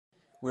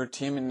We're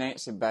Tim and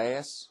Nancy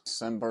Bass,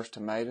 Sunburst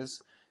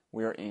Tomatoes.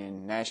 We're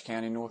in Nash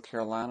County, North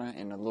Carolina,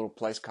 in a little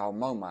place called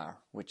Momire,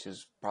 which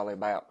is probably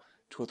about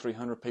 200 or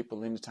 300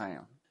 people in the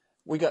town.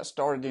 We got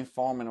started in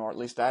farming, or at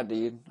least I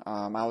did.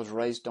 I was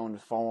raised on the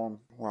farm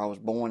where I was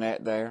born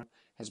at there.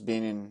 Has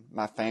been in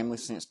my family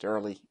since the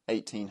early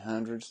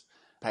 1800s.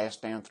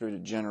 Passed down through the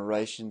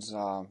generations,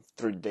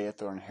 through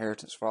death or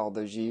inheritance for all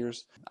those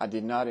years. I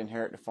did not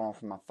inherit the farm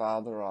from my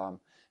father.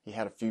 He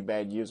had a few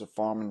bad years of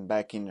farming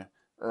back in the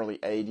early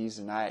 80s,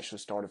 and I actually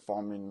started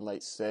farming in the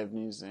late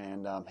 70s,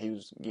 and he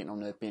was getting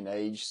on up in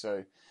age,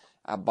 so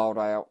I bought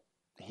out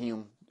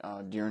him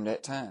during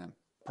that time.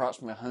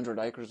 Approximately 100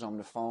 acres on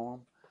the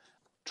farm.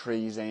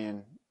 Trees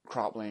and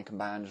cropland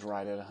combined is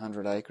right at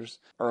 100 acres.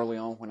 Early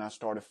on when I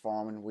started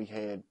farming, we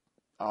had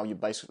all your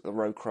basic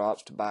row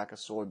crops, tobacco,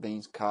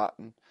 soybeans,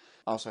 cotton.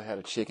 Also had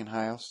a chicken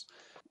house.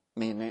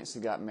 Me and Nancy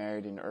got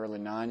married in the early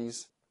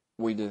 90s.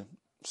 We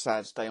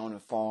decided to stay on the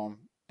farm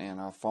and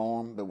our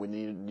farm, but we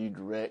needed a new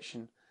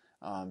direction.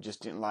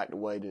 Just didn't like the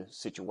way the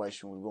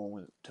situation was going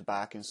with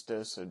tobacco and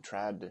stuff, so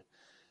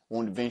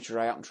wanted to venture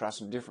out and try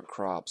some different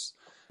crops.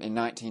 In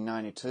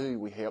 1992,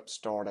 we helped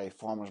start a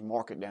farmer's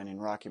market down in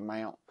Rocky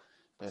Mount.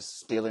 That's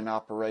still in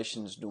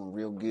operation. It's doing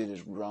real good.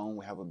 It's grown.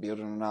 We have a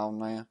building and all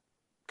now.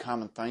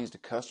 Common things the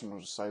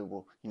customers say,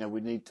 well,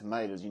 we need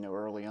tomatoes,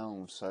 early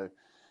on. So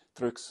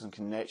through some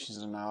connections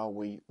and all,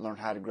 we learned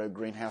how to grow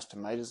greenhouse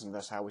tomatoes, and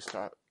that's how we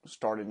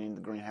started in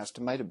the greenhouse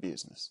tomato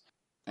business.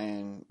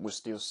 And we're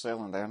still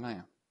selling there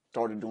now.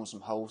 Started doing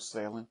some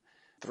wholesaling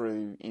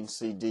through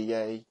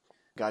NCDA.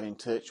 Got in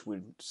touch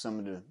with some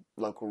of the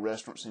local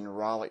restaurants in the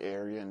Raleigh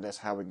area, and that's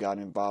how we got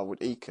involved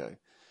with ECO.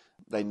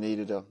 They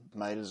needed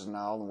tomatoes and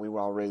all, and we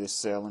were already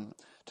selling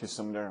to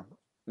some of their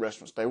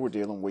restaurants they were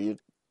dealing with.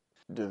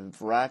 The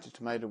variety of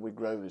tomato we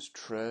grow is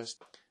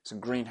Trust. It's a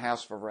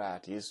greenhouse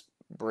variety. It's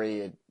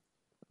bred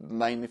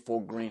mainly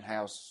for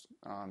greenhouse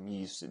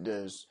use. It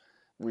does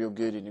real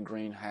good in the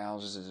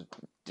greenhouses. There's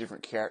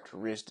different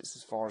characteristics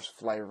as far as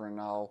flavor and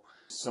all.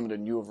 Some of the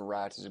newer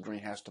varieties of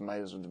greenhouse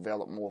tomatoes are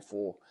developed more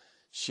for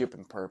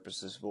shipping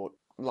purposes. But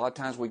a lot of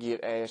times we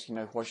get asked,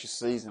 what's your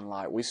season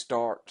like? We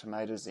start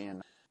tomatoes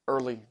in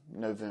early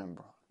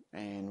November,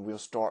 and we'll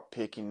start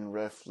picking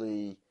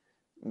roughly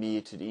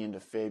mid to the end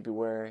of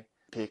February,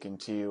 pick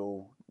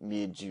until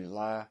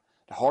mid-July.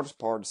 The hardest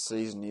part of the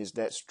season is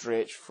that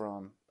stretch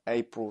from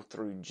April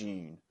through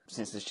June.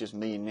 Since it's just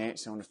me and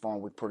Nancy on the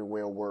farm, we pretty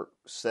well work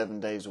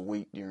 7 days a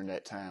week during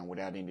that time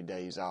without any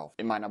days off.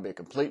 It might not be a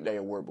complete day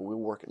of work, but we'll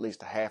work at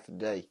least a half a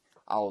day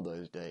all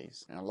those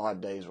days. And a lot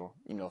of days are,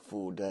 a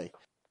full day.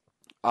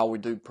 All we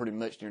do pretty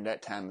much during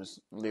that time is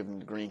live in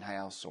the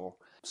greenhouse or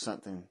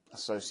something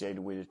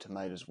associated with the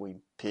tomatoes. We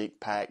pick,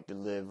 pack,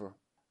 deliver.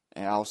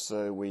 And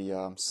also we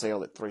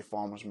sell at 3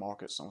 farmers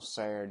markets on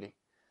Saturday.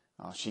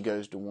 She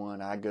goes to one,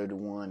 I go to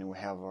one, and we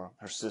have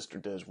her sister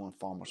does one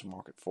farmers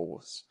market for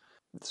us.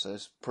 So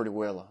it's pretty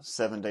well a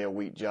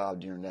 7-day-a-week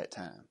job during that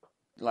time.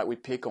 Like we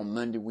pick on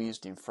Monday,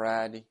 Wednesday, and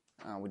Friday.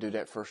 We do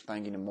that first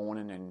thing in the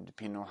morning, and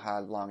depending on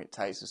how long it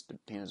takes us,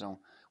 depends on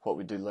what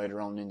we do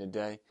later on in the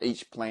day.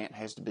 Each plant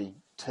has to be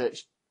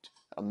touched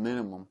a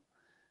minimum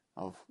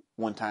of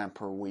 1 time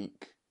per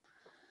week.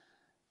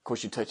 Of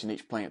course, you're touching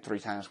each plant 3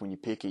 times when you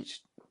pick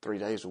each 3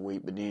 days a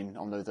week, but then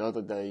on those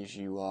other days,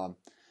 you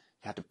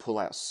have to pull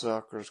out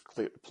suckers,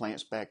 clip the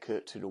plants back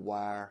up to the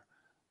wire,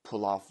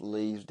 pull off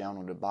leaves down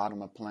on the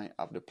bottom of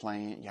the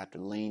plant. You have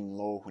to lean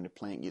low when the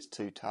plant gets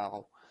too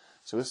tall.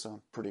 So it's a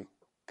pretty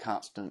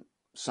constant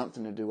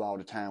something to do all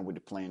the time with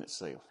the plant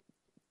itself.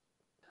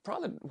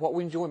 Probably what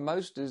we enjoy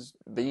most is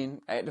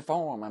being at the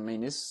farm. I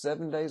mean, it's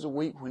 7 days a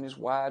week when it's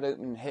wide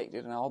open and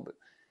hectic and all, but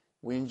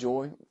we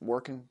enjoy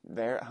working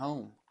there at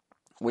home.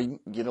 We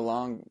get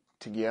along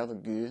together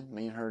good,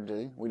 me and her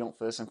do. We don't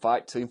fuss and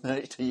fight too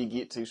much till you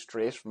get too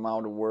stressed from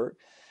all the work.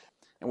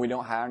 And we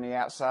don't hire any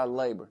outside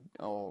labor.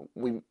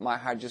 We might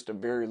hire just a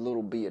very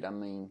little bit. I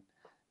mean,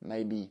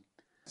 maybe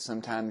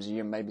sometimes a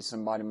year, maybe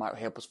somebody might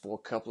help us for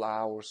a couple of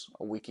hours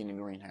a week in the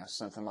greenhouse,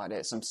 something like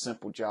that. Some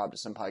simple job that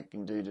somebody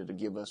can do to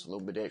give us a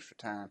little bit extra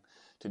time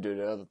to do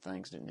the other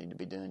things that need to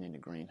be done in the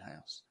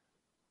greenhouse.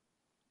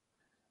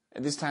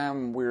 At this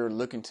time, we're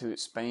looking to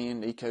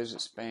expand. Eco's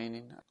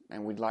expanding,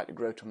 and we'd like to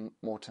grow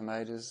more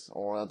tomatoes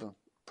or other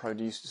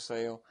produce to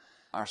sell.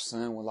 Our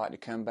son would like to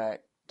come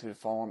back to the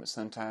farm at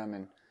some time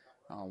and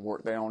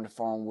work there on the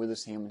farm with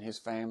us, him and his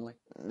family.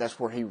 That's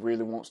where he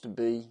really wants to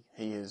be.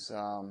 He has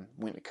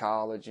went to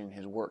college and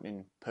has worked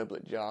in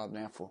public job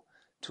now for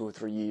 2 or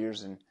 3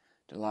 years, and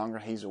the longer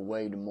he's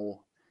away, the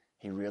more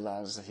he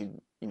realizes that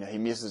he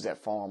misses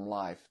that farm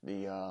life.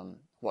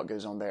 What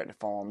goes on there at the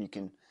farm, you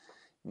can,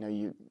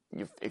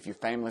 if your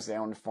family's there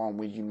on the farm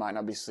with you, you might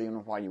not be seeing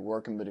them while you're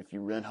working, but if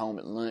you run home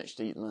at lunch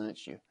to eat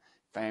lunch, your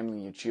family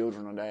and your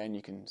children are there, and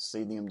you can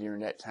see them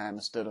during that time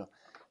instead of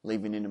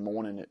leaving in the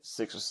morning at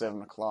 6 or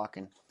 7 o'clock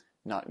and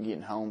not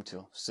getting home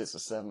till 6 or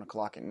 7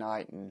 o'clock at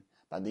night, and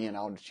by then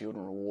all the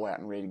children are wore out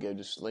and ready to go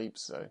to sleep.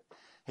 So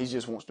he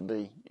just wants to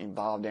be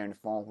involved there in the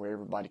farm where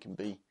everybody can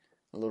be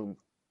a little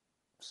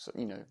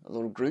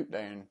group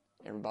there and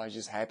Everybody's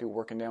just happy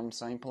working down in the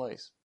same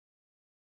place.